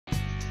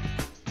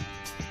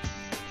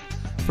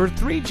For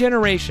 3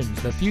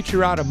 generations, the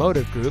Future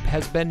Automotive Group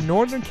has been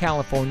Northern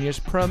California's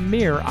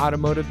premier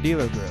automotive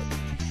dealer group.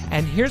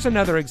 And here's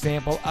another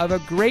example of a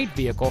great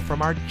vehicle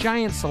from our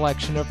giant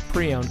selection of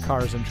pre-owned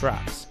cars and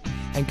trucks.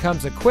 And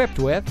comes equipped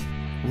with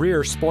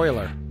rear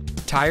spoiler,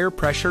 tire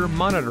pressure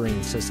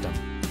monitoring system,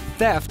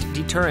 theft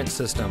deterrent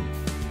system,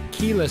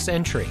 keyless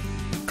entry,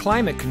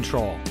 climate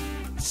control,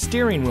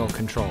 steering wheel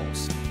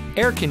controls,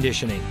 air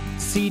conditioning,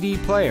 CD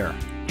player,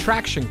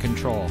 traction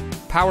control,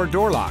 power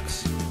door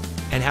locks,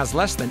 and has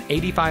less than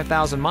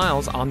 85,000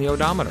 miles on the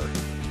odometer.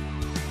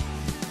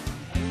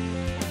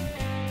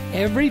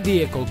 Every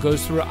vehicle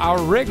goes through our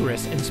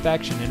rigorous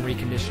inspection and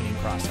reconditioning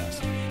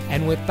process.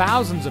 And with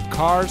thousands of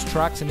cars,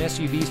 trucks, and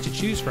SUVs to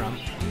choose from,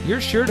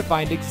 you're sure to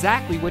find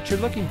exactly what you're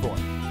looking for.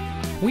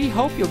 We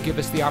hope you'll give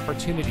us the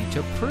opportunity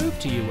to prove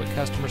to you what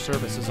customer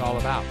service is all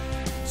about.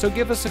 So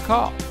give us a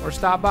call or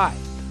stop by.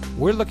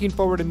 We're looking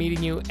forward to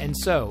meeting you, and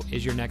so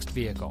is your next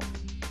vehicle.